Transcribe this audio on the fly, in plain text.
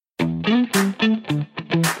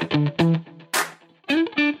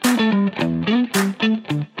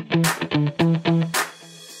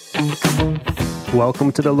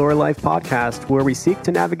Welcome to the Lore Life podcast, where we seek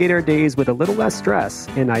to navigate our days with a little less stress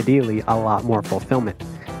and ideally a lot more fulfillment.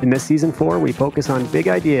 In this season 4, we focus on big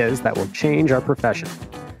ideas that will change our profession.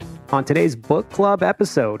 On today's book club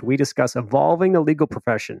episode, we discuss evolving the legal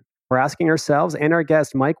profession. We're asking ourselves and our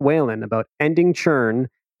guest, Mike Whalen, about ending churn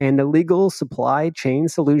and the legal supply chain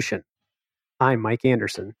solution. I'm Mike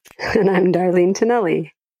Anderson. And I'm Darlene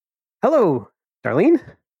Tonelli. Hello, Darlene.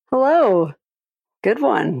 Hello. Good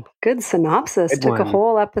one. Good synopsis. Took a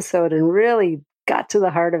whole episode and really got to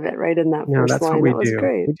the heart of it right in that first that's line. What we that was do.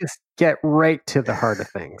 Great. We just get right to the heart of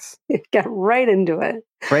things. Get right into it.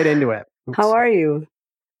 Right into it. How are you?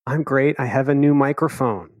 I'm great. I have a new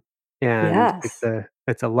microphone. And yes.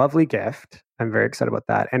 it's a lovely gift. I'm very excited about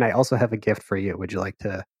that. And I also have a gift for you. Would you like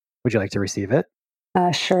to receive it?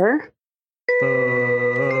 Sure.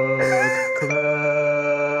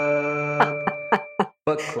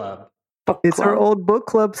 Book club. It's our old book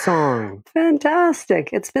club song.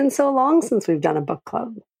 Fantastic. It's been so long since we've done a book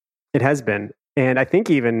club. It has been. And I think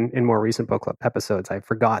even in more recent book club episodes, I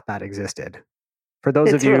forgot that existed. For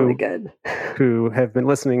those of you really good. who have been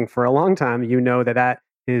listening for a long time, you know that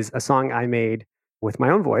is a song I made with my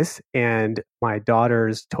own voice and my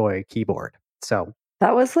daughter's toy keyboard. So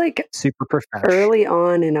that was like super profesh. Early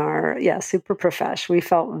on in our, super profesh. We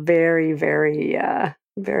felt very, very,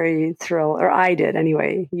 very thrilled, or I did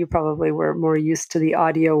anyway. You probably were more used to the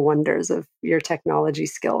audio wonders of your technology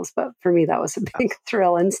skills, but for me, that was a big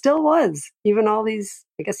thrill and still was, even all these,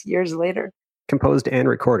 I guess, years later. Composed and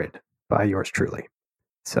recorded by yours truly.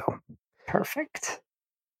 So perfect.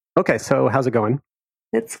 Okay, so how's it going?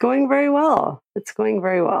 It's going very well.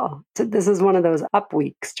 So this is one of those up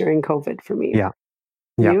weeks during COVID for me. Yeah.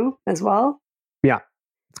 You as well? Yeah,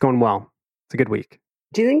 it's going well. It's a good week.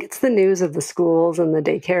 Do you think it's the news of the schools and the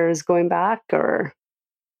daycares going back, or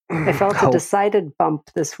I felt a decided bump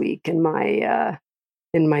this week in my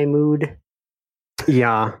mood?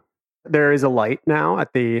 Yeah. There is a light now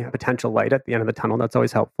potential light at the end of the tunnel. That's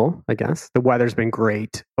always helpful, I guess. The weather's been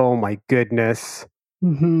great. Oh my goodness.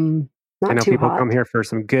 Mm-hmm. I know people come here for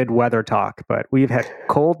some good weather talk, but we've had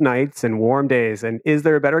cold nights and warm days. And is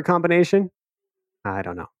there a better combination? I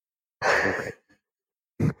don't know. Great.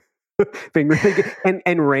 Been really good.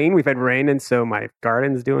 And rain. We've had rain, and so my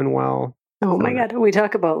garden's doing well. Oh my God. We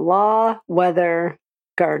talk about law, weather,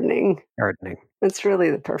 gardening. It's really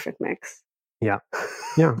the perfect mix. Yeah.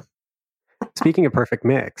 Yeah. Speaking of perfect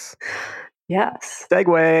mix. Yes.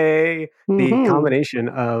 Segue. The combination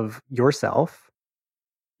of yourself,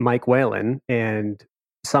 Mike Whalen, and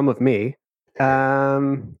some of me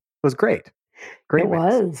was great. Great it mix.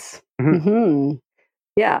 Was. Mm-hmm.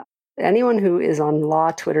 Yeah. Anyone who is on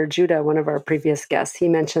Law Twitter, Judah, one of our previous guests, he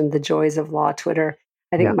mentioned the joys of Law Twitter.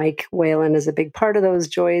 I think Mike Whalen is a big part of those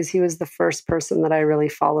joys. He was the first person that I really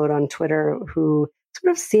followed on Twitter who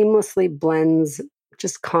sort of seamlessly blends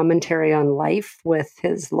just commentary on life with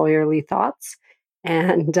his lawyerly thoughts.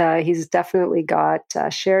 And he's definitely got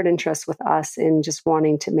shared interest with us in just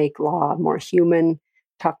wanting to make law more human,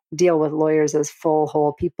 deal with lawyers as full,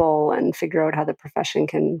 whole people, and figure out how the profession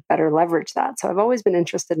can better leverage that. So I've always been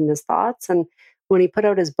interested in his thoughts. And when he put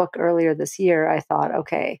out his book earlier this year, I thought,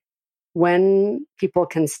 okay, when people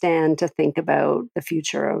can stand to think about the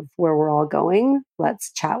future of where we're all going,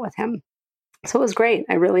 let's chat with him. So it was great.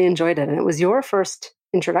 I really enjoyed it. And it was your first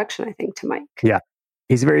introduction, I think, to Mike. Yeah.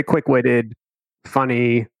 He's very quick-witted,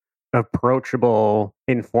 funny, approachable,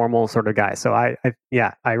 informal sort of guy. So I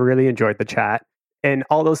really enjoyed the chat. And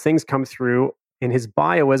all those things come through in his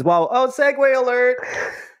bio as well. Oh, segue alert.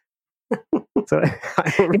 So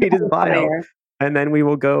I will read his bio and then we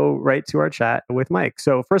will go right to our chat with Mike.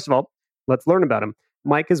 So first of all, let's learn about him.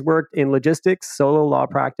 Mike has worked in logistics, solo law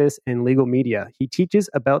practice, and legal media. He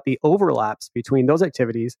teaches about the overlaps between those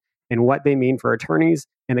activities and what they mean for attorneys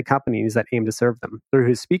and the companies that aim to serve them. Through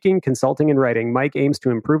his speaking, consulting, and writing, Mike aims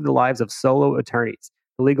to improve the lives of solo attorneys.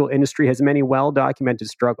 The legal industry has many well-documented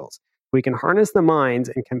struggles. We can harness the minds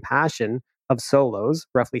and compassion of solos,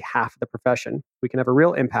 roughly half of the profession. We can have a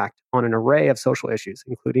real impact on an array of social issues,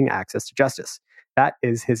 including access to justice. That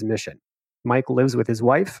is his mission. Mike lives with his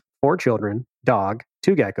wife, 4 children, dog,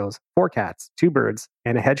 2 geckos, 4 cats, 2 birds,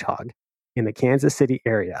 and a hedgehog in the Kansas City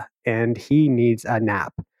area, and he needs a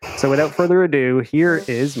nap. So without further ado, here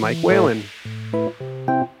is Mike Whalen.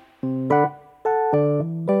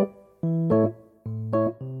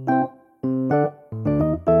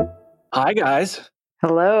 Hi, guys.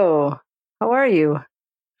 Hello. How are you?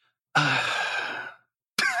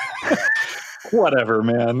 Whatever,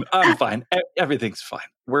 man. I'm fine. Everything's fine.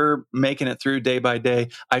 We're making it through day by day.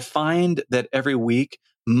 I find that every week,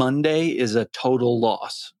 Monday is a total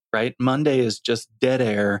loss, right? Monday is just dead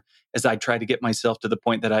air. as I try to get myself to the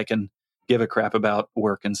point that I can give a crap about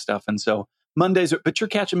work and stuff. And so Mondays, but you're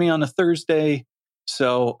catching me on a Thursday.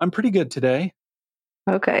 So I'm pretty good today.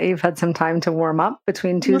 Okay. You've had some time to warm up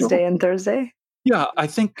between Tuesday and Thursday? Yeah. I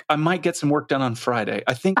think I might get some work done on Friday.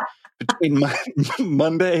 I think between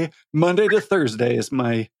Monday to Thursday is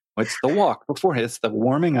it's the walk beforehand. It's the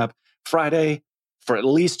warming up. Friday for at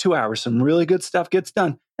least 2 hours. Some really good stuff gets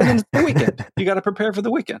done. And then it's the weekend. You got to prepare for the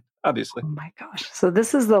weekend, obviously. Oh my gosh. So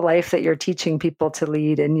this is the life that you're teaching people to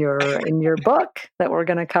lead in your book that we're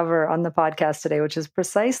going to cover on the podcast today, which is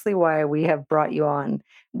precisely why we have brought you on.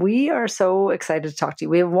 We are so excited to talk to you.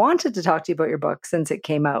 We have wanted to talk to you about your book since it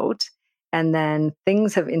came out, and then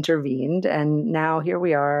things have intervened, and now here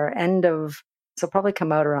we are, so probably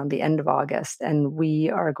come out around the end of August, and we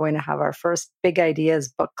are going to have our first Big Ideas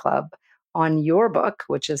book club on your book,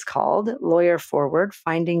 which is called Lawyer Forward,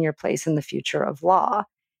 Finding Your Place in the Future of Law.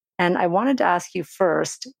 And I wanted to ask you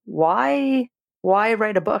first, why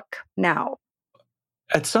write a book now?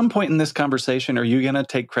 At some point in this conversation, are you going to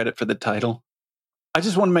take credit for the title? I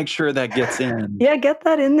just want to make sure that gets in. Yeah, get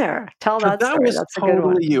that in there. Tell that story. Was That's totally a good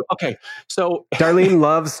one. You. Okay, so Darlene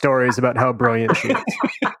loves stories about how brilliant she is.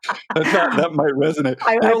 that might resonate.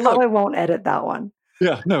 I probably won't edit that one.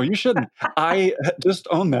 Yeah, no, you shouldn't. I just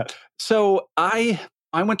own that. So I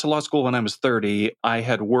went to law school when I was 30. I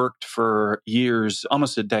had worked for years,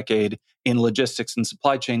 almost a decade, in logistics and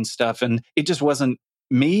supply chain stuff, and it just wasn't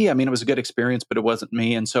me. I mean, it was a good experience, but it wasn't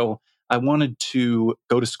me. And so I wanted to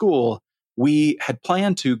go to school. We had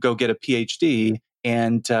planned to go get a PhD,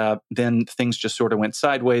 and then things just sort of went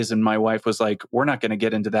sideways. And my wife was like, we're not going to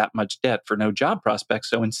get into that much debt for no job prospects.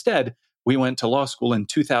 So instead, we went to law school in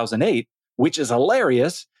 2008, which is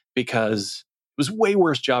hilarious because it was way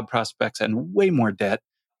worse job prospects and way more debt.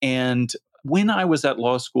 And when I was at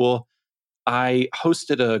law school, I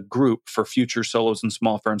hosted a group for future solos and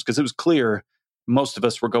small firms because it was clear most of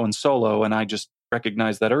us were going solo, and I just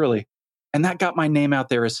recognized that early. And that got my name out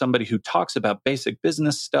there as somebody who talks about basic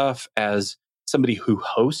business stuff, as somebody who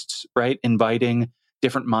hosts, right? Inviting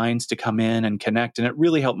different minds to come in and connect. And it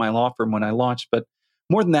really helped my law firm when I launched. But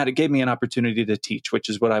more than that, it gave me an opportunity to teach, which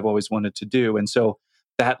is what I've always wanted to do. And so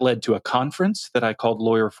that led to a conference that I called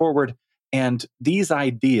Lawyer Forward. And these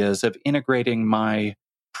ideas of integrating my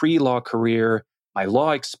pre-law career, my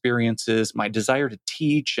law experiences, my desire to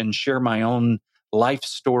teach and share my own life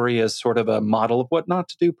story as sort of a model of what not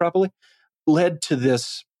to do probably, led to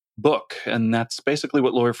this book. And that's basically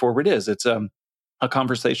what Lawyer Forward is. It's a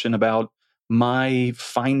conversation about my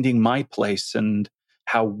finding my place and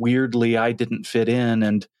how weirdly I didn't fit in,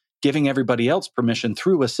 and giving everybody else permission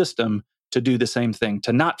through a system to do the same thing,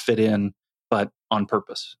 to not fit in, but on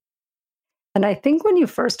purpose. And I think when you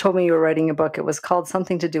first told me you were writing a book, it was called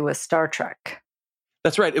something to do with Star Trek.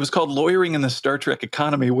 That's right. It was called Lawyering in the Star Trek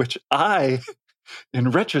Economy, which I,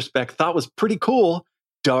 in retrospect, thought was pretty cool,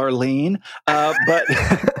 Darlene. But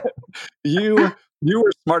you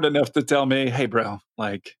were smart enough to tell me, hey, bro,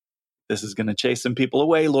 like, this is going to chase some people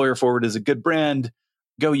away. Lawyer Forward is a good brand.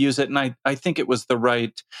 Go use it. And I think it was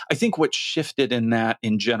I think what shifted in that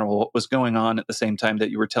in general, what was going on at the same time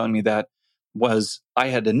that you were telling me that, was I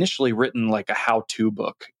had initially written like a how-to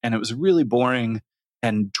book, and it was really boring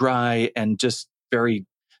and dry and just very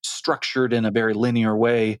structured in a very linear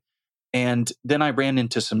way. And then I ran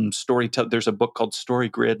into some storytelling. There's a book called Story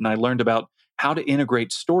Grid, and I learned about how to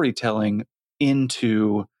integrate storytelling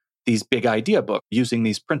into these big idea books using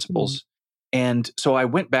these principles. Mm-hmm. And so I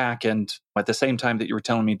went back, and at the same time that you were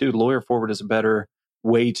telling me, dude, Lawyer Forward is a better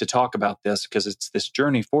way to talk about this because it's this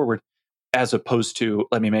journey forward, as opposed to,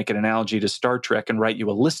 let me make an analogy to Star Trek and write you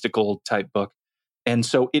a listicle type book. And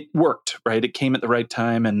so it worked, right? It came at the right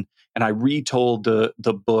time. And I retold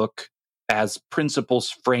the book as principles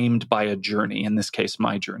framed by a journey, in this case,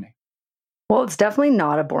 my journey. Well, it's definitely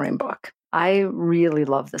not a boring book. I really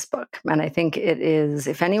love this book. And I think it is,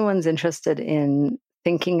 if anyone's interested in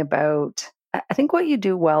thinking about, I think what you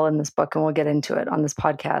do well in this book, and we'll get into it on this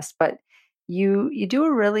podcast, but you do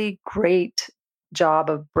a really great job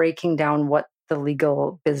of breaking down what the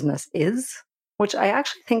legal business is, which I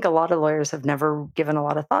actually think a lot of lawyers have never given a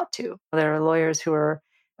lot of thought to. There are lawyers who are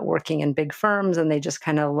working in big firms and they just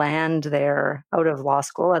kind of land there out of law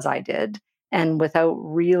school, as I did, and without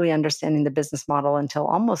really understanding the business model until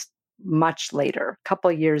almost much later. A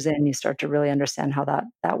couple of years in, you start to really understand how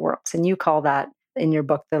that works. And you call that in your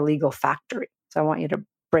book the legal factory. So I want you to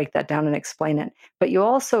break that down and explain it. But you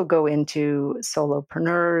also go into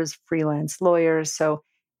solopreneurs, freelance lawyers. So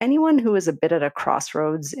anyone who is a bit at a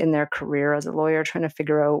crossroads in their career as a lawyer, trying to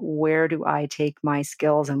figure out, where do I take my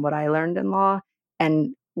skills and what I learned in law,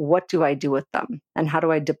 and what do I do with them, and how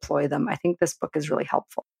do I deploy them? I think this book is really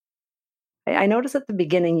helpful. I notice at the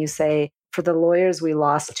beginning you say, for the lawyers we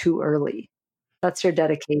lost too early. That's your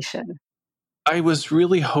dedication. I was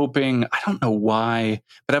really hoping, I don't know why,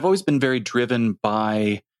 but I've always been very driven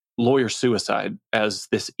by lawyer suicide as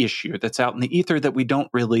this issue that's out in the ether that we don't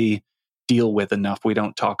really deal with enough. We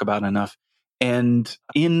don't talk about enough. And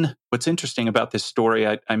in what's interesting about this story,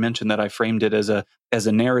 I mentioned that I framed it as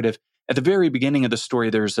a narrative. At the very beginning of the story,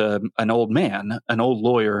 there's an old man, an old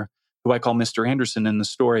lawyer who I call Mr. Anderson in the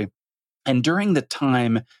story. And during the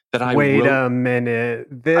time that I Wait wrote, a minute.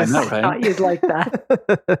 I know, I thought you'd like that.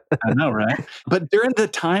 I know, right? But during the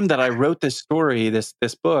time that I wrote this story, this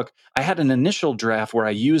book, I had an initial draft where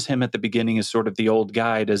I use him at the beginning as sort of the old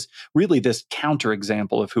guide, as really this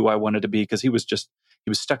counterexample of who I wanted to be, because he was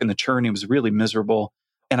stuck in the churn. He was really miserable.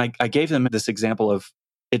 And I gave them this example of,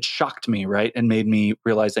 it shocked me, right? And made me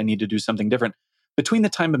realize I need to do something different. Between the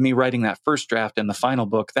time of me writing that first draft and the final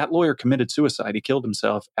book, that lawyer committed suicide. He killed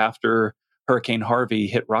himself after Hurricane Harvey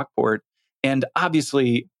hit Rockport. And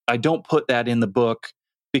obviously, I don't put that in the book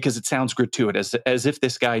because it sounds gratuitous, as if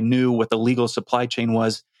this guy knew what the legal supply chain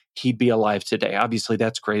was, he'd be alive today. Obviously,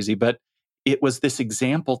 that's crazy. But it was this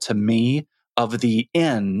example to me of the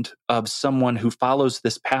end of someone who follows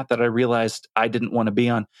this path that I realized I didn't want to be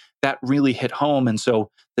on. That really hit home. And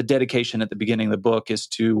so the dedication at the beginning of the book is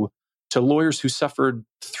to lawyers who suffered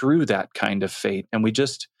through that kind of fate. And we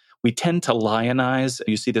tend to lionize.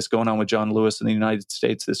 You see this going on with John Lewis in the United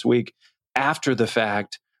States this week. After the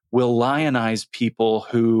fact, we'll lionize people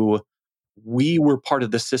who we were part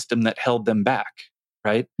of the system that held them back,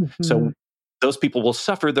 right? Mm-hmm. So those people will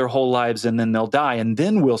suffer their whole lives and then they'll die. And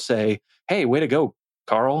then we'll say, hey, way to go,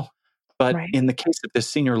 Carl. But in the case of this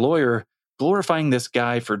senior lawyer, glorifying this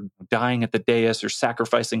guy for dying at the dais or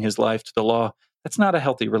sacrificing his life to the law, that's not a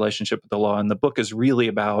healthy relationship with the law. And the book is really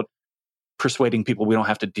about persuading people we don't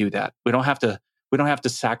have to do that. We don't have to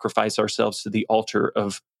sacrifice ourselves to the altar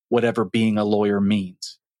of whatever being a lawyer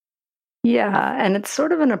means. Yeah, and it's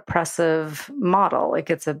sort of an oppressive model. Like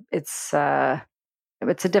it's a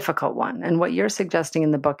difficult one. And what you're suggesting in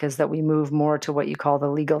the book is that we move more to what you call the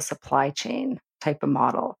legal supply chain type of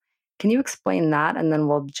model. Can you explain that? And then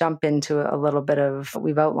we'll jump into a little bit of,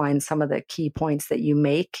 we've outlined some of the key points that you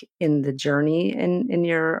make in the journey in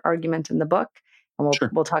your argument in the book. And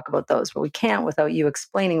we'll talk about those, but we can't without you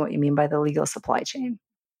explaining what you mean by the legal supply chain.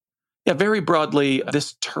 Yeah, very broadly,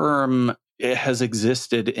 this term has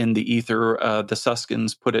existed in the ether. The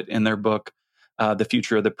Suskins put it in their book. The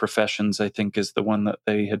Future of the Professions, I think, is the one that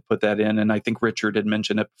they had put that in. And I think Richard had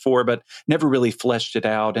mentioned it before, but never really fleshed it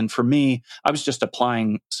out. And for me, I was just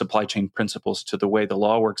applying supply chain principles to the way the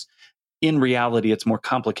law works. In reality, it's more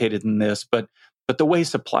complicated than this, but the way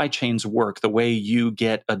supply chains work, the way you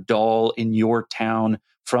get a doll in your town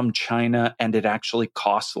from China and it actually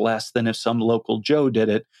costs less than if some local Joe did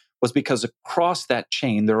it, was because across that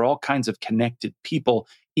chain, there are all kinds of connected people,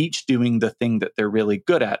 each doing the thing that they're really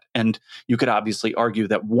good at. And you could obviously argue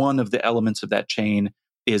that one of the elements of that chain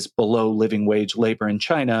is below living wage labor in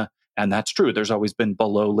China. And that's true. There's always been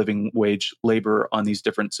below living wage labor on these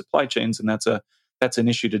different supply chains. And that's an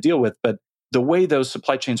issue to deal with. But the way those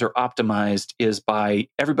supply chains are optimized is by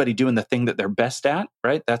everybody doing the thing that they're best at,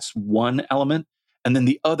 right? That's one element. And then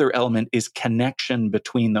the other element is connection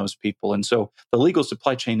between those people. And so the legal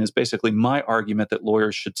supply chain is basically my argument that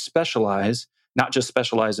lawyers should specialize, not just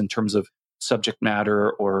specialize in terms of subject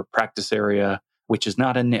matter or practice area, which is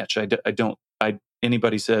not a niche.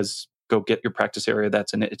 Anybody says, go get your practice area,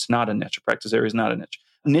 it's not a niche. A practice area is not a niche.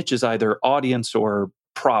 A niche is either audience or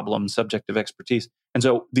problem, subject of expertise. And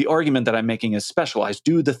so the argument that I'm making is specialize,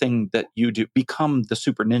 do the thing that you do, become the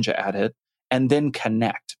super ninja at it, and then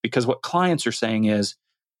connect. Because what clients are saying is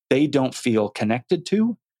they don't feel connected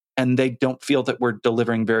to, and they don't feel that we're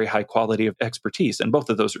delivering very high quality of expertise. And both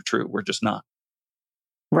of those are true. We're just not.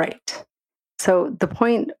 Right. So the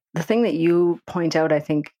thing that you point out, I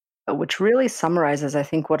think, which really summarizes, I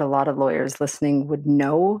think, what a lot of lawyers listening would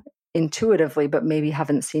know intuitively, but maybe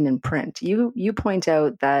haven't seen in print. You point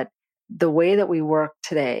out that the way that we work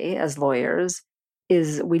today as lawyers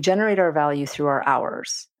is we generate our value through our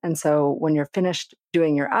hours. And so when you're finished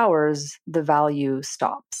doing your hours, the value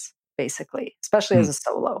stops, basically, especially as a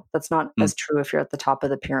solo. That's not as true if you're at the top of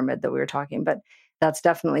the pyramid that we were talking, but that's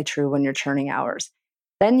definitely true when you're churning hours.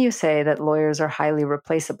 Then you say that lawyers are highly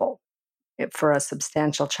replaceable for a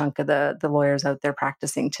substantial chunk of the lawyers out there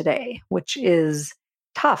practicing today, which is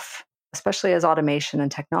tough, especially as automation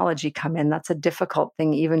and technology come in. That's a difficult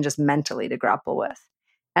thing, even just mentally, to grapple with.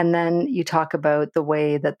 And then you talk about the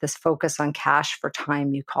way that this focus on cash for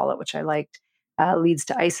time, you call it, which I liked, leads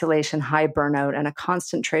to isolation, high burnout, and a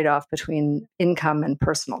constant trade-off between income and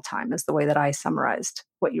personal time is the way that I summarized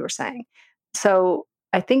what you were saying. So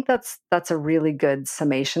I think that's a really good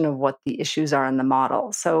summation of what the issues are in the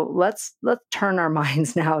model. So let's turn our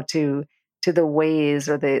minds now to the ways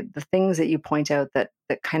or the things that you point out that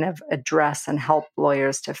kind of address and help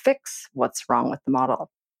lawyers to fix what's wrong with the model.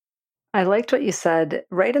 I liked what you said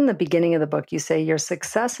right in the beginning of the book. You say your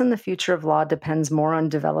success in the future of law depends more on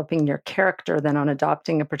developing your character than on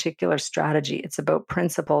adopting a particular strategy. It's about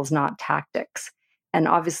principles, not tactics. And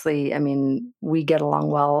obviously, I mean, we get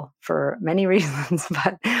along well for many reasons,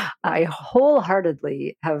 but I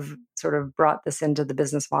wholeheartedly have sort of brought this into the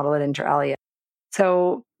business model at Inter Alia.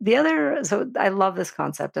 So I love this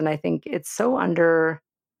concept, and I think it's so under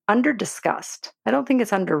discussed. I don't think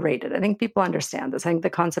it's underrated. I think people understand this. I think the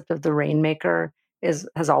concept of the rainmaker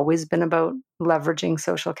has always been about leveraging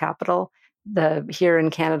social capital. Here in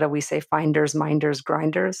Canada, we say finders, minders,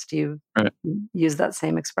 grinders. Do you use that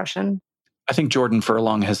same expression? I think Jordan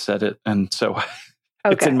Furlong has said it, and so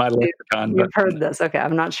it's in my lexicon. You've heard this. Okay.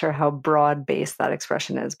 I'm not sure how broad-based that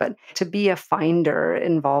expression is, but to be a finder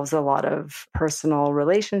involves a lot of personal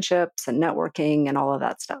relationships and networking and all of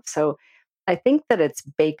that stuff. So I think that it's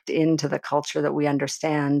baked into the culture that we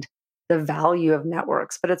understand the value of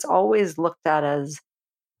networks, but it's always looked at as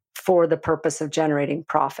for the purpose of generating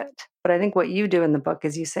profit. But I think what you do in the book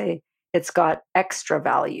is you say it's got extra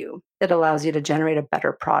value. It allows you to generate a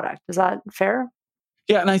better product. Is that fair?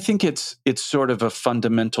 Yeah, and I think it's sort of a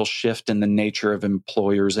fundamental shift in the nature of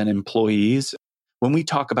employers and employees. When we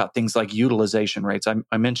talk about things like utilization rates,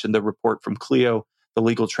 I mentioned the report from Clio, the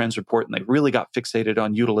Legal Trends report, and they really got fixated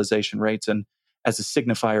on utilization rates and as a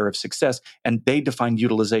signifier of success. And they defined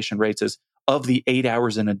utilization rates as of the 8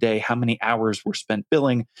 hours in a day, how many hours were spent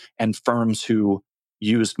billing, and firms who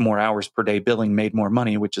used more hours per day billing made more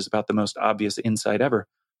money, which is about the most obvious insight ever.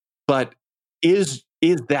 But is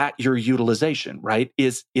that your utilization, right?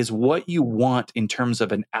 Is what you want in terms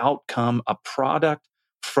of an outcome, a product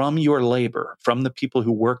from your labor, from the people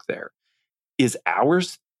who work there? Is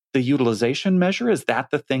hours the utilization measure? Is that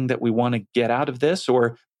the thing that we want to get out of this?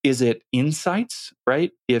 Or is it insights,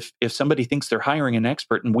 right? If somebody thinks they're hiring an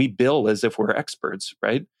expert and we bill as if we're experts,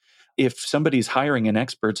 right? If somebody's hiring an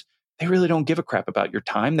expert, they really don't give a crap about your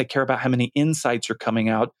time. They care about how many insights are coming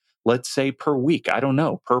out, let's say per week, I don't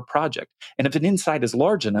know, per project. And if an insight is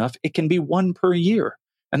large enough, it can be one per year.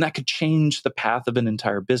 And that could change the path of an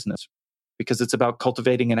entire business because it's about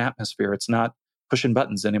cultivating an atmosphere. It's not pushing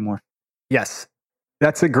buttons anymore. Yes.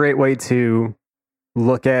 That's a great way to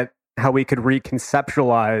look at how we could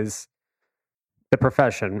reconceptualize the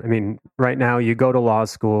profession. I mean, right now you go to law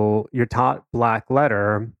school, you're taught black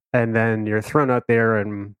letter, and then you're thrown out there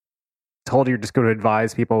and told you're just going to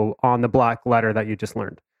advise people on the black letter that you just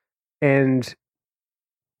learned. And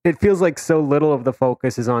it feels like so little of the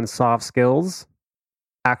focus is on soft skills,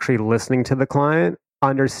 actually listening to the client,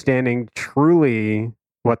 understanding truly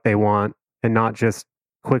what they want, and not just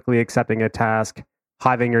quickly accepting a task,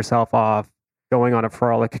 hiving yourself off, going on a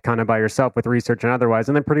frolic kind of by yourself with research and otherwise,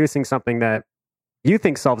 and then producing something that you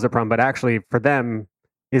think solves a problem, but actually for them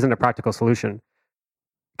isn't a practical solution.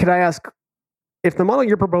 Could I ask, if the model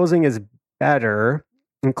you're proposing is better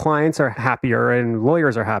and clients are happier and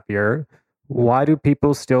lawyers are happier, why do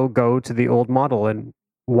people still go to the old model? And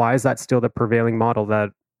why is that still the prevailing model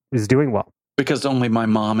that is doing well? Because only my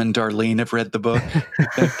mom and Darlene have read the book.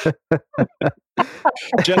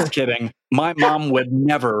 Just kidding. My mom would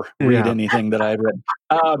never read anything that I had read.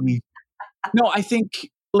 No, I think,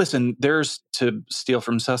 listen, there's, to steal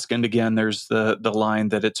from Susskind again, there's the line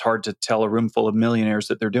that it's hard to tell a room full of millionaires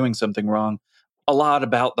that they're doing something wrong. A lot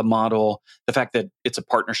about the model, the fact that it's a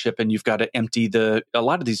partnership and you've got to empty a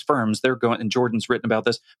lot of these firms, they're going, and Jordan's written about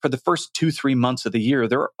this, for the first 2-3 months of the year,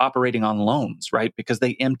 they're operating on loans, right? Because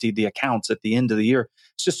they emptied the accounts at the end of the year.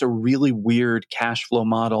 It's just a really weird cash flow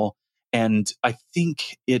model. And I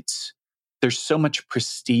think there's so much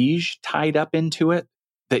prestige tied up into it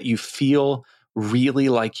that you feel really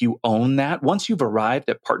like you own that. Once you've arrived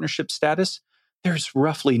at partnership status, there's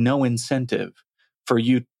roughly no incentive for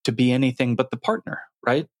you to be anything but the partner,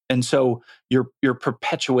 right? And so you're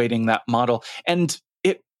perpetuating that model, and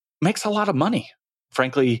it makes a lot of money.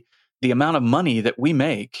 Frankly, the amount of money that we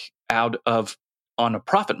make out of on a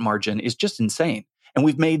profit margin is just insane. And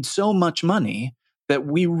we've made so much money that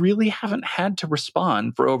we really haven't had to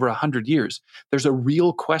respond for over 100 years. There's a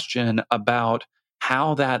real question about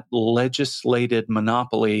how that legislated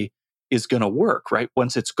monopoly is going to work, right?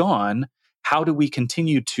 Once it's gone, how do we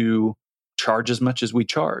continue to charge as much as we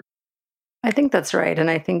charge? I think that's right. And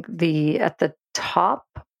I think at the top,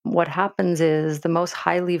 what happens is the most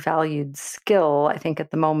highly valued skill, I think at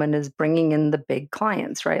the moment, is bringing in the big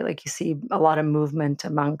clients, right? Like you see a lot of movement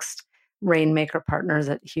amongst rainmaker partners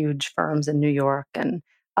at huge firms in New York and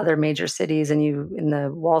other major cities. And in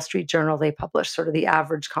the Wall Street Journal, they published sort of the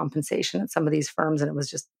average compensation at some of these firms, and it was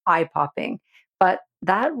just eye-popping. But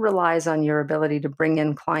that relies on your ability to bring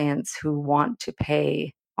in clients who want to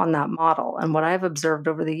pay on that model. And what I've observed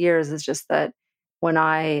over the years is just that when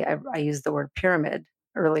I used the word pyramid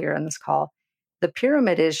earlier in this call, the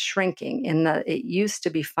pyramid is shrinking in that it used to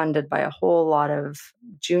be funded by a whole lot of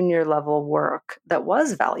junior level work that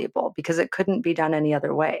was valuable because it couldn't be done any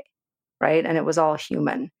other way, right? And it was all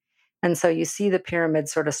human. And so you see the pyramid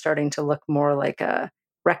sort of starting to look more like a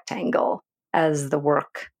rectangle as the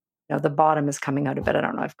work, the bottom is coming out of it. I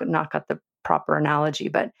don't know, I've not got the proper analogy,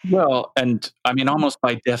 but. Well, and I mean, almost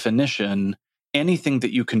by definition, anything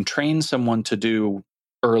that you can train someone to do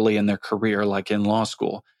early in their career, like in law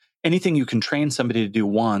school, anything you can train somebody to do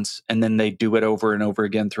once and then they do it over and over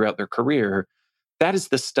again throughout their career, that is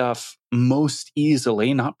the stuff most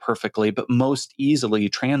easily, not perfectly, but most easily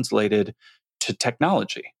translated to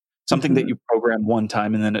technology. Something that you program one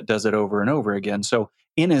time and then it does it over and over again. So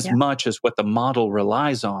in as much as what the model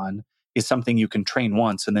relies on is something you can train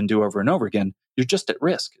once and then do over and over again, you're just at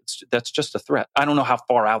risk. That's just a threat. I don't know how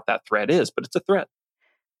far out that threat is, but it's a threat.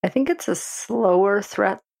 I think it's a slower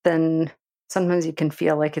threat than sometimes you can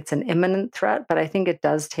feel like it's an imminent threat, but I think it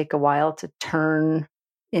does take a while to turn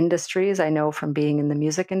industries. I know from being in the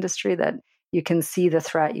music industry that you can see the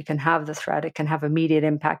threat, you can have the threat, it can have immediate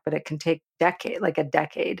impact, but it can take a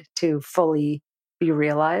decade to fully be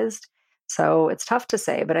realized. So it's tough to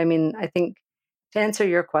say, but I mean, I think to answer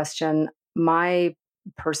your question, my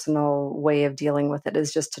personal way of dealing with it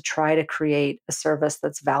is just to try to create a service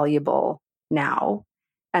that's valuable now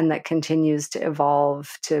and that continues to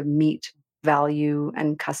evolve to meet value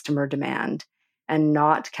and customer demand and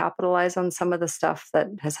not capitalize on some of the stuff that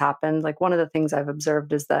has happened. Like one of the things I've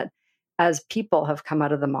observed is that as people have come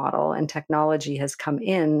out of the model and technology has come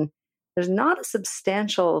in, there's not a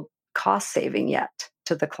substantial cost saving yet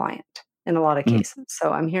to the client in a lot of cases.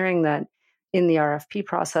 So I'm hearing that in the RFP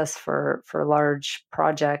process for large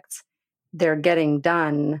projects, they're getting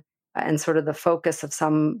done and sort of the focus of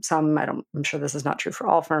some I'm sure this is not true for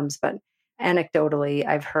all firms, but anecdotally,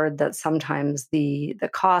 I've heard that sometimes the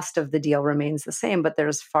cost of the deal remains the same, but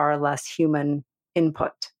there's far less human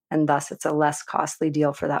input. And thus it's a less costly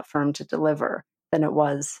deal for that firm to deliver than it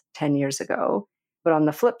was 10 years ago. But on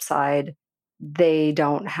the flip side, they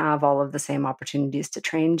don't have all of the same opportunities to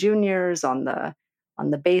train juniors on the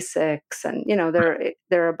basics. And, there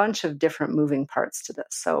are a bunch of different moving parts to this.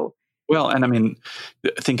 So, well, and I mean,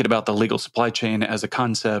 thinking about the legal supply chain as a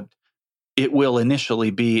concept, it will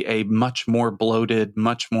initially be a much more bloated,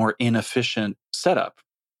 much more inefficient setup,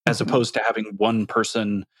 as opposed to having one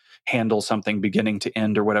person handle something beginning to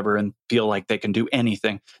end or whatever and feel like they can do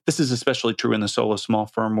anything. This is especially true in the solo small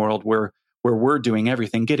firm world where we're doing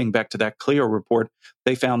everything. Getting back to that Clio report,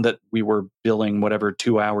 they found that we were billing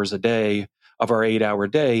 2 hours a day of our 8-hour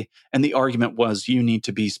day. And the argument was you need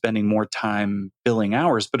to be spending more time billing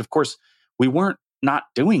hours. But of course, we weren't not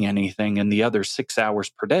doing anything in the other 6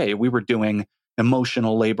 hours per day. We were doing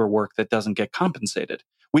emotional labor work that doesn't get compensated,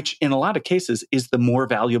 which in a lot of cases is the more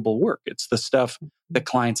valuable work. It's the stuff that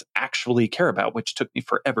clients actually care about, which took me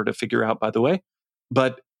forever to figure out, by the way.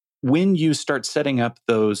 But when you start setting up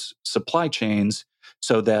those supply chains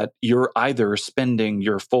so that you're either spending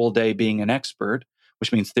your full day being an expert,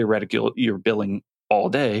 which means theoretically you're billing all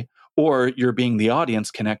day, or you're being the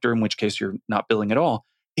audience connector, in which case you're not billing at all,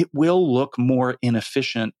 it will look more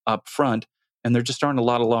inefficient up front. And there just aren't a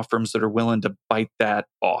lot of law firms that are willing to bite that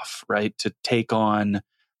off, right? To take on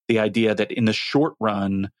the idea that in the short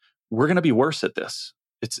run, we're going to be worse at this.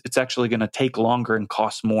 It's actually going to take longer and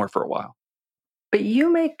cost more for a while. But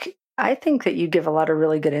I think that you give a lot of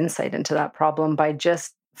really good insight into that problem by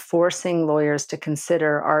just forcing lawyers to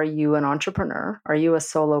consider, are you an entrepreneur? Are you a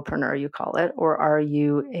solopreneur, you call it? Or are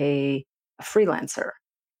you a freelancer?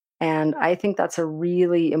 And I think that's a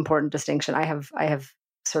really important distinction. I have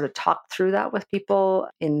sort of talked through that with people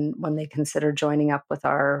when they consider joining up with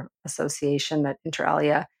our association at Inter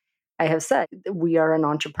Alia. I have said we are an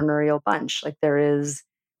entrepreneurial bunch. Like there is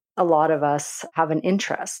a lot of us have an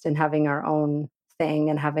interest in having our own thing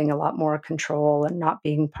and having a lot more control and not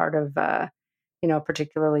being part of a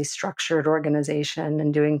particularly structured organization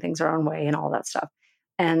and doing things our own way and all that stuff.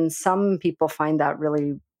 And some people find that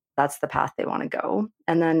really that's the path they want to go.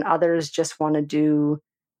 And then others just want to do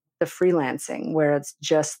the freelancing where it's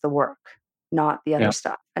just the work, not the other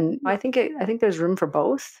stuff. And I think there's room for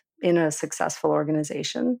both in a successful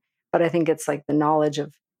organization. But I think it's like the knowledge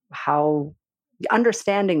of how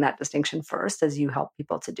understanding that distinction first as you help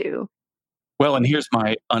people to do. Well, and here's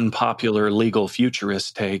my unpopular legal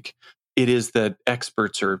futurist take. it is that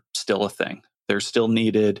experts are still a thing. They're still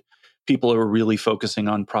needed. People are really focusing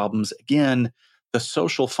on problems. Again, the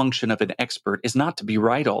social function of an expert is not to be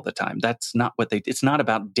right all the time. That's not what it's not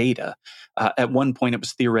about data. At one point, it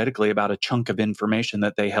was theoretically about a chunk of information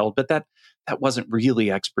that they held, but that wasn't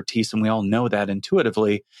really expertise. And we all know that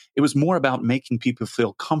intuitively. It was more about making people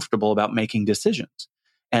feel comfortable about making decisions.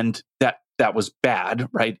 And that was bad,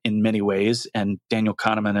 right, in many ways. And Daniel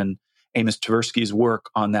Kahneman and Amos Tversky's work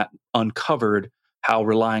on that uncovered how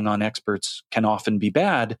relying on experts can often be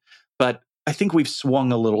bad. But I think we've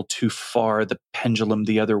swung a little too far the pendulum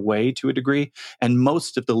the other way to a degree. And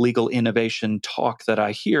most of the legal innovation talk that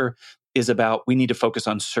I hear is about we need to focus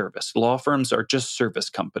on service. Law firms are just service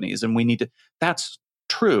companies, and that's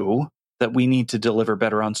true that we need to deliver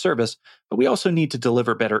better on service, but we also need to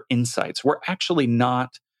deliver better insights. We're actually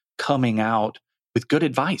not coming out with good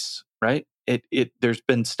advice, right? There's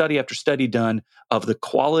been study after study done of the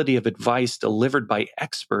quality of advice delivered by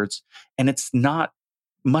experts, and it's not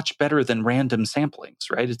much better than random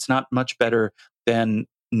samplings, right? It's not much better than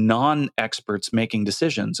non-experts making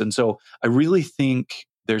decisions. And so I really think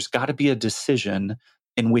there's got to be a decision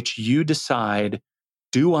in which you decide,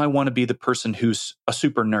 do I want to be the person who's a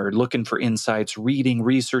super nerd, looking for insights, reading,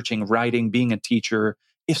 researching, writing, being a teacher?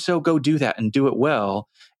 If so, go do that and do it well.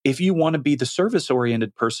 If you want to be the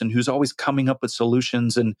service-oriented person who's always coming up with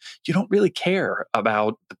solutions and you don't really care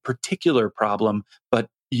about the particular problem, but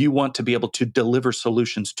you want to be able to deliver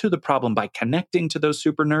solutions to the problem by connecting to those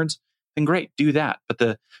super nerds, then great, do that. But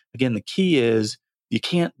the key is you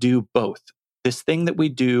can't do both. This thing that we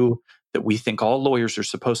do that we think all lawyers are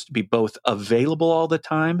supposed to be both available all the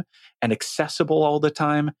time and accessible all the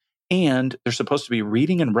time, and they're supposed to be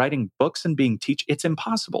reading and writing books and being it's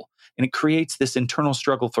impossible. And it creates this internal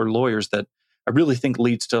struggle for lawyers that I really think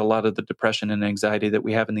leads to a lot of the depression and anxiety that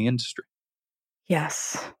we have in the industry.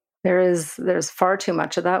 Yes. There's far too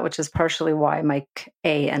much of that, which is partially why Mike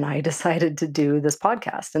A. and I decided to do this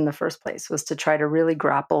podcast in the first place, was to try to really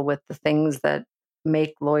grapple with the things that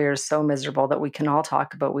make lawyers so miserable that we can all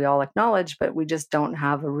talk about, we all acknowledge, but we just don't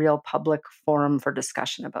have a real public forum for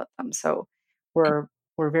discussion about them. So we're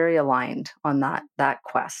very aligned on that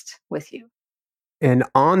quest with you. And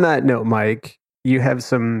on that note, Mike, you have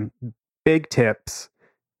some big tips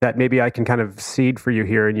that maybe I can kind of seed for you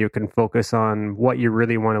here, and you can focus on what you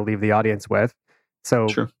really want to leave the audience with. So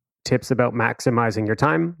sure. Tips about maximizing your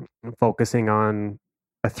time, focusing on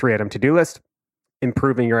a 3-item to-do list,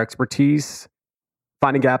 improving your expertise,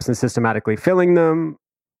 finding gaps and systematically filling them,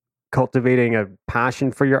 cultivating a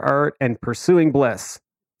passion for your art, and pursuing bliss.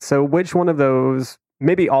 So which one of those,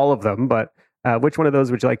 maybe all of them, but which one of those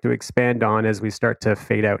would you like to expand on as we start to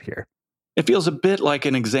fade out here? It feels a bit like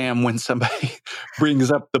an exam when somebody brings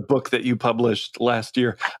up the book that you published last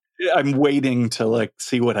year. I'm waiting to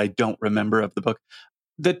see what I don't remember of the book.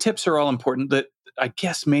 The tips are all important. That I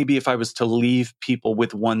guess maybe if I was to leave people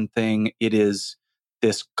with one thing, it is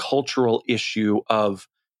this cultural issue of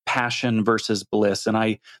passion versus bliss.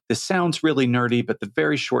 And this sounds really nerdy, but the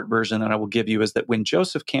very short version that I will give you is that when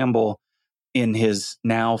Joseph Campbell, in his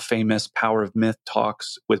now famous Power of Myth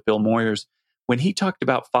talks with Bill Moyers, when he talked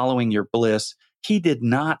about following your bliss, he did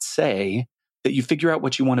not say that you figure out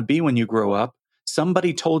what you want to be when you grow up.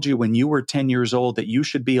 Somebody told you when you were 10 years old that you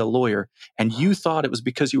should be a lawyer, and you thought it was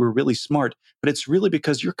because you were really smart, but it's really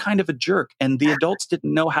because you're kind of a jerk, and the adults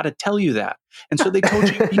didn't know how to tell you that. And so they told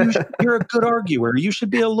you, you're a good arguer, you should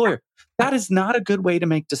be a lawyer. That is not a good way to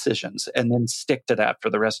make decisions and then stick to that for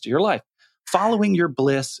the rest of your life. Following your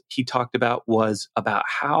bliss, he talked about, was about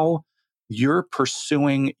how you're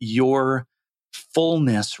pursuing your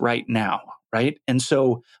fullness right now, right? And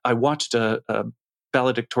so I watched a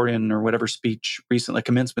valedictorian or whatever speech recently, a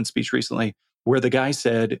commencement speech recently, where the guy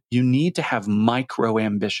said, you need to have micro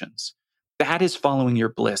ambitions. That is following your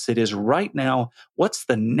bliss. It is right now, what's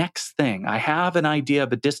the next thing? I have an idea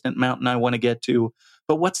of a distant mountain I want to get to,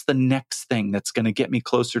 but what's the next thing that's going to get me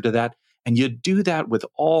closer to that? And you do that with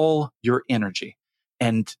all your energy.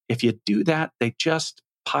 And if you do that, they just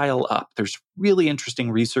pile up. There's really interesting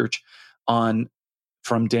research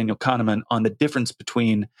from Daniel Kahneman on the difference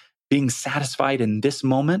between being satisfied in this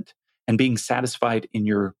moment and being satisfied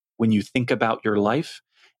when you think about your life.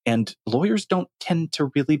 And lawyers don't tend to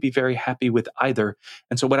really be very happy with either.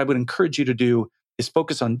 And so what I would encourage you to do is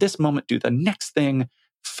focus on this moment, do the next thing,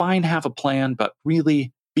 have a plan, but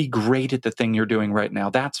really be great at the thing you're doing right now.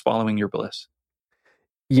 That's following your bliss.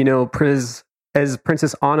 You know, as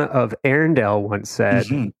Princess Anna of Arendelle once said,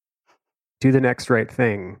 do the next right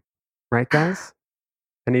thing. Right, guys?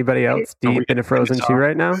 Anybody else deep in a Frozen 2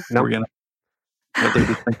 right now? No.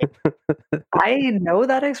 I know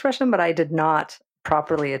that expression, but I did not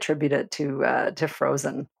properly attribute it to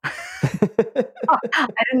Frozen. I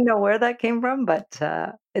didn't know where that came from, but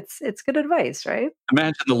it's good advice, right?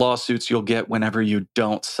 Imagine the lawsuits you'll get whenever you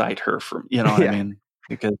don't cite her from, you know what I mean?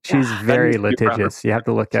 Because she's very litigious. You have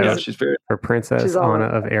to look out for Princess Anna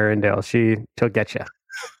of Arendelle. She'll get you.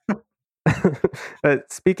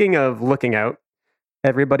 Speaking of looking out,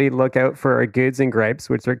 everybody look out for our goods and gripes,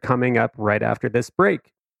 which are coming up right after this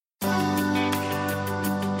break.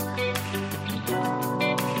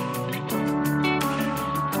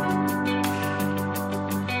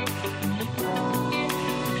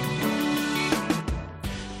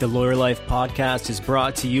 The Lawyer Life podcast is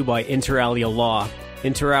brought to you by Inter Alia Law.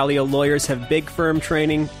 Inter Alia lawyers have big firm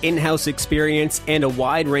training, in-house experience, and a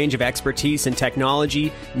wide range of expertise in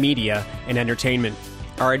technology, media, and entertainment.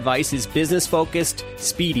 Our advice is business-focused,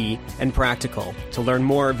 speedy, and practical. To learn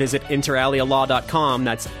more, visit interalialaw.com.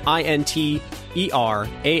 That's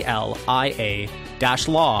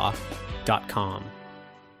INTERALIA-law.com.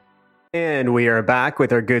 And we are back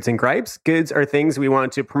with our goods and gripes. Goods are things we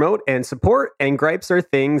want to promote and support, and gripes are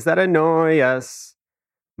things that annoy us.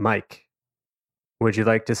 Mike, would you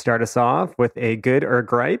like to start us off with a good or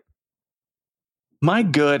gripe? My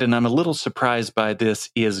good, and I'm a little surprised by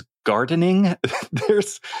this, is gardening.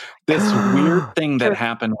 There's this weird thing that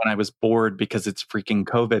happened when I was bored because it's freaking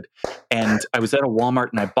COVID. And I was at a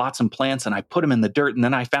Walmart and I bought some plants and I put them in the dirt. And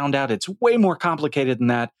then I found out it's way more complicated than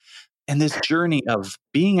that. And this journey of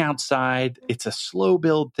being outside, it's a slow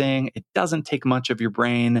build thing. It doesn't take much of your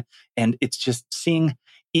brain. And it's just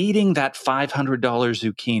eating that $500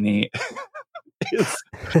 zucchini.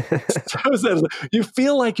 You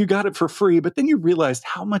feel like you got it for free, but then you realize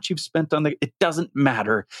how much you've spent on it doesn't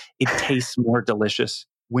matter. It tastes more delicious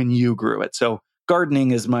when you grew it. So gardening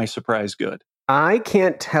is my surprise good. I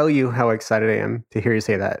can't tell you how excited I am to hear you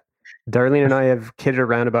say that. Darlene and I have kidded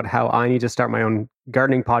around about how I need to start my own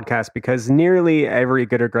gardening podcast because nearly every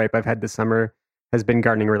good or gripe I've had this summer has been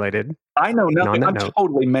gardening related. I know nothing. I'm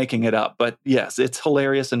totally making it up, but yes, it's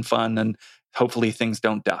hilarious and fun, and hopefully things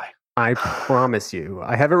don't die. I promise you.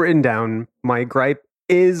 I have it written down. My gripe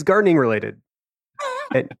is gardening related.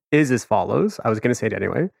 It is as follows. I was going to say it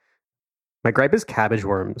anyway. My gripe is cabbage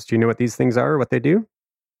worms. Do you know what these things are, what they do?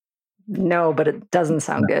 No, but it doesn't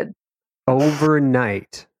sound good.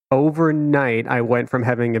 Overnight, I went from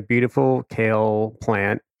having a beautiful kale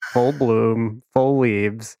plant, full bloom, full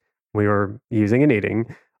leaves. We were using and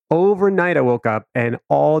eating. Overnight, I woke up and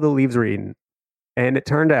all the leaves were eaten. And it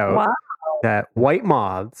turned out that white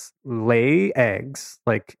moths lay eggs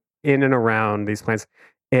like in and around these plants.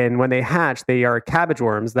 And when they hatch, they are cabbage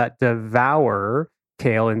worms that devour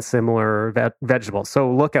kale and similar vegetables.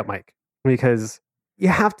 So look out, Mike, because you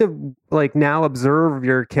have to now observe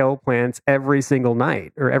your kale plants every single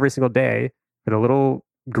night or every single day for the little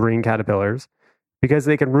green caterpillars because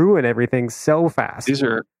they can ruin everything so fast. These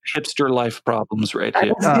are hipster life problems right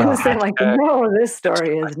here. I was going to say, no, this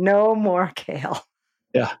story is no more kale.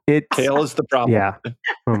 Yeah, kale is the problem. Yeah.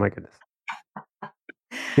 Oh my goodness.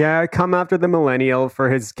 Yeah, come after the millennial for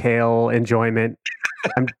his kale enjoyment.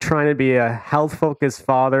 I'm trying to be a health-focused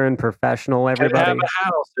father and professional, everybody. I'd have a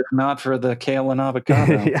house if not for the kale and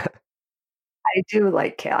avocado. Yeah. I do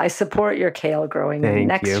like kale. I support your kale growing. Thank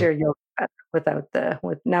Next you. year you'll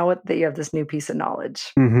now that you have this new piece of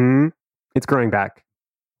knowledge. Mm-hmm. It's growing back.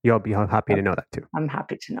 You'll be happy to know that too. I'm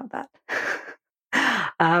happy to know that.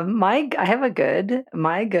 I have a good.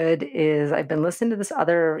 My good is I've been listening to this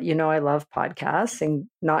other, I love podcasts, and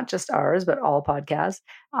not just ours, but all podcasts.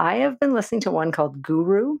 I have been listening to one called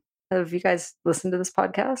Guru. Have you guys listened to this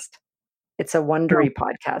podcast? It's a Wondery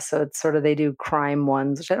podcast. So it's sort of, they do crime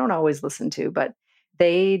ones, which I don't always listen to, but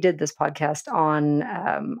they did this podcast on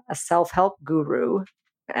a self-help guru,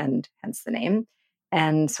 and hence the name,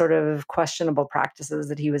 and sort of questionable practices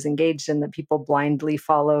that he was engaged in that people blindly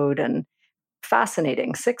followed. And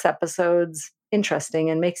fascinating. 6 episodes,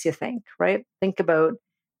 interesting, and makes you think, right? Think about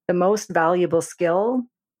the most valuable skill,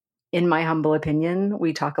 in my humble opinion.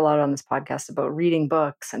 We talk a lot on this podcast about reading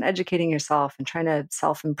books and educating yourself and trying to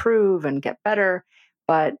self-improve and get better,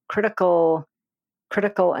 but critical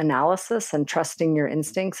analysis and trusting your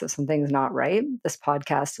instincts if something's not right. This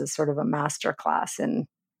podcast is sort of a master class in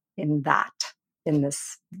that, in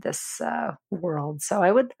this world. So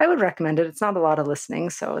I would recommend it. It's not a lot of listening,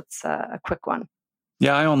 so it's a quick one.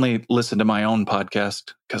 Yeah, I only listen to my own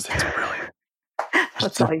podcast because it's brilliant.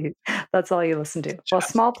 That's all you listen to. Well,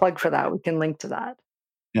 small plug for that. We can link to that.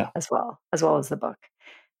 Yeah. As well as the book.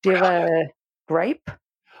 Do you have a gripe?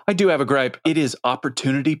 I do have a gripe. It is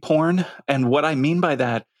opportunity porn. And what I mean by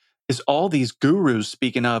that is all these gurus,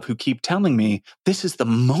 speaking of, who keep telling me this is the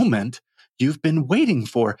moment you've been waiting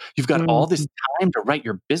for. You've got all this time to write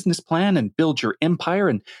your business plan and build your empire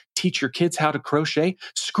and teach your kids how to crochet.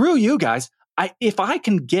 Screw you guys. If I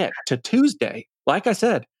can get to Tuesday, like I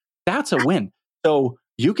said, that's a win. So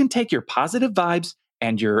you can take your positive vibes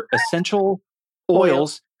and your essential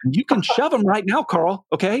oils, and you can shove them right now, Carl.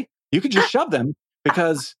 Okay? You can just shove them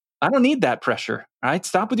because I don't need that pressure. All right?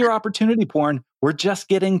 Stop with your opportunity porn. We're just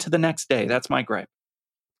getting to the next day. That's my gripe.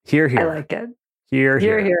 Hear, hear. I like it. Hear,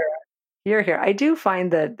 hear. Hear, hear. I do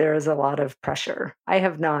find that there is a lot of pressure. I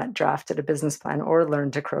have not drafted a business plan or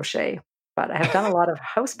learned to crochet, but I have done a lot of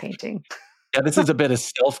house painting. Yeah, this is a bit of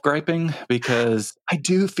self-griping because I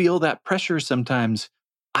do feel that pressure sometimes.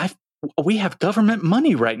 We have government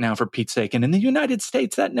money right now, for Pete's sake. And in the United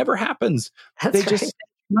States, that never happens. They just save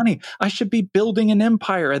money. I should be building an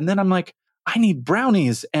empire. And then I'm like, I need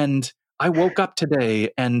brownies. And I woke up today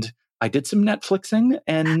and I did some Netflixing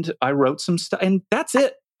and I wrote some stuff. And that's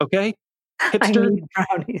it. Okay? Hipster, I need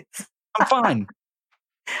brownies. I'm fine.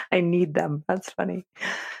 I need them. That's funny.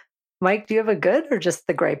 Mike, do you have a good or just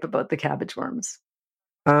the gripe about the cabbage worms?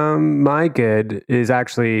 My good is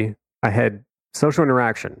actually I had social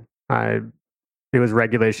interaction. It was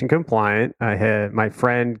regulation compliant. I had my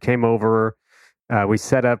friend came over. We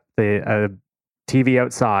set up the TV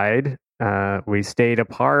outside. We stayed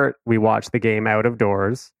apart. We watched the game out of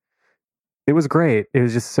doors. It was great. It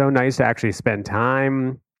was just so nice to actually spend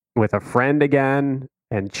time with a friend again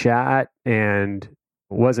and chat. And it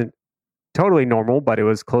wasn't totally normal, but it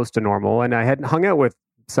was close to normal. And I hadn't hung out with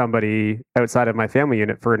somebody outside of my family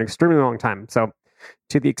unit for an extremely long time. So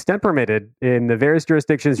to the extent permitted, in the various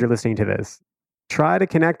jurisdictions you're listening to this, try to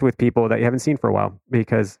connect with people that you haven't seen for a while,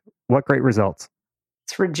 because what great results.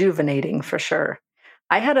 It's rejuvenating for sure.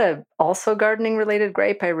 I had a also gardening related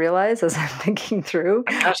gripe, I realize, as I'm thinking through.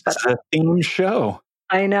 Gosh, that's a theme show.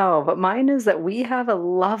 I know, but mine is that we have a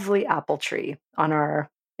lovely apple tree in our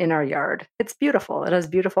yard. It's beautiful. It has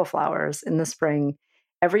beautiful flowers in the spring.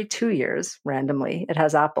 Every 2 years, randomly, it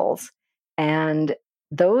has apples. And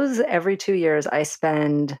those every 2 years, I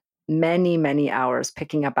spend many, many hours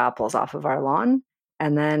picking up apples off of our lawn.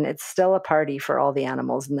 And then it's still a party for all the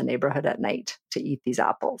animals in the neighborhood at night to eat these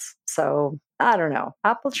apples. So I don't know.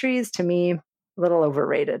 Apple trees, to me, a little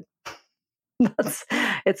overrated.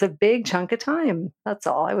 It's a big chunk of time. That's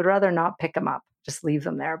all. I would rather not pick them up, just leave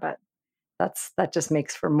them there. But that just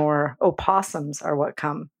makes for more opossums are what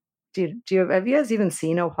come. Have you guys even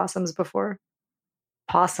seen opossums before?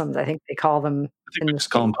 Possums, I think they call them. I think we just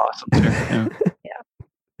call them possums here.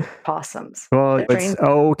 Yeah. Possums. Well, it's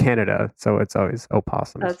Canada, so it's always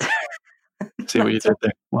opossums. See what you did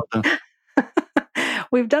there. Well done.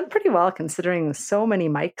 We've done pretty well considering so many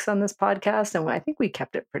mics on this podcast, and I think we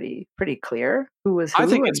kept it pretty clear who was who. I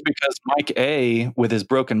think it's because Mike A, with his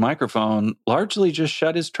broken microphone, largely just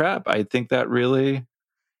shut his trap. I think that really.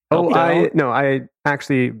 I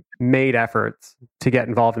actually made efforts to get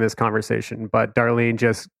involved in this conversation, but Darlene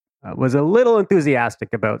just was a little enthusiastic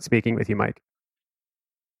about speaking with you, Mike.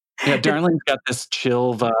 Yeah, Darlene's got this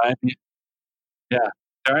chill vibe. Yeah,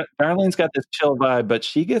 Darlene's got this chill vibe, but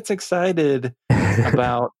she gets excited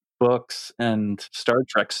about books and Star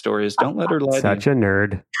Trek stories. Don't let her lie. Such a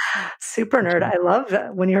nerd. Super nerd. I love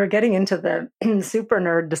that. When you were getting into the super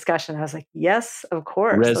nerd discussion, I was like, yes, of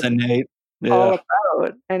course. Resonate. Yeah. All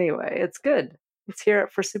about. Anyway, it's good. Let's hear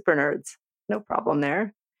it for super nerds. No problem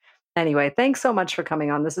there. Anyway, thanks so much for coming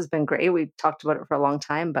on. This has been great. We talked about it for a long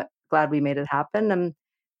time, but glad we made it happen. And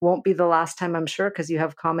won't be the last time, I'm sure, because you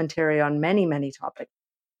have commentary on many, many topics,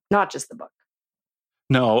 not just the book.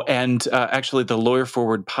 No, and actually the Lawyer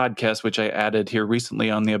Forward podcast, which I added here recently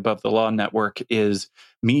on the Above the Law Network, is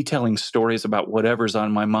me telling stories about whatever's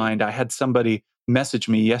on my mind. I had somebody message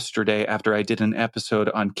me yesterday after I did an episode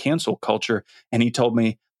on cancel culture, and he told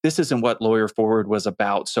me, this isn't what Lawyer Forward was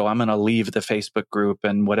about, so I'm going to leave the Facebook group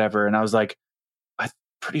and whatever. And I was like, I'm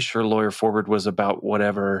pretty sure Lawyer Forward was about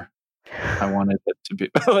whatever I wanted it to be.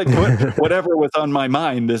 Like whatever was on my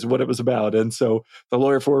mind is what it was about. And so the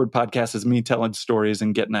Lawyer Forward podcast is me telling stories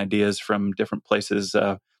and getting ideas from different places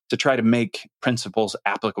to try to make principles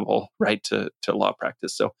applicable, right, to law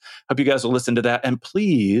practice. So hope you guys will listen to that. And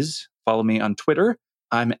please follow me on Twitter.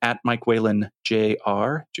 I'm at Mike Whalen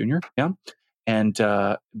Jr. Yeah. And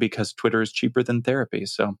because Twitter is cheaper than therapy.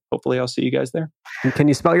 So hopefully I'll see you guys there. And can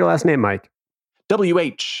you spell your last name, Mike?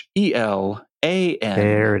 Whelan.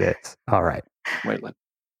 There it is. All right. Whalen.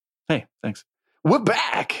 Hey, thanks. We're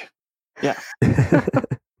back. Yeah.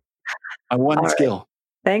 I won the skill.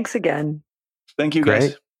 Thanks again. Thank you,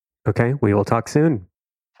 guys. Okay. We will talk soon.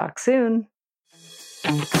 Talk soon.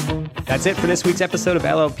 That's it for this week's episode of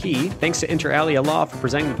LLP. Thanks to Inter Alia Law for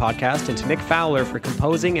presenting the podcast and to Nick Fowler for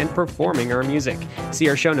composing and performing our music. See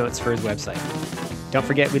our show notes for his website. Don't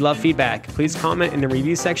forget, we love feedback. Please comment in the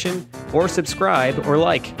review section or subscribe or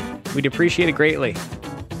like. We'd appreciate it greatly.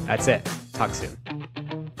 That's it. Talk soon.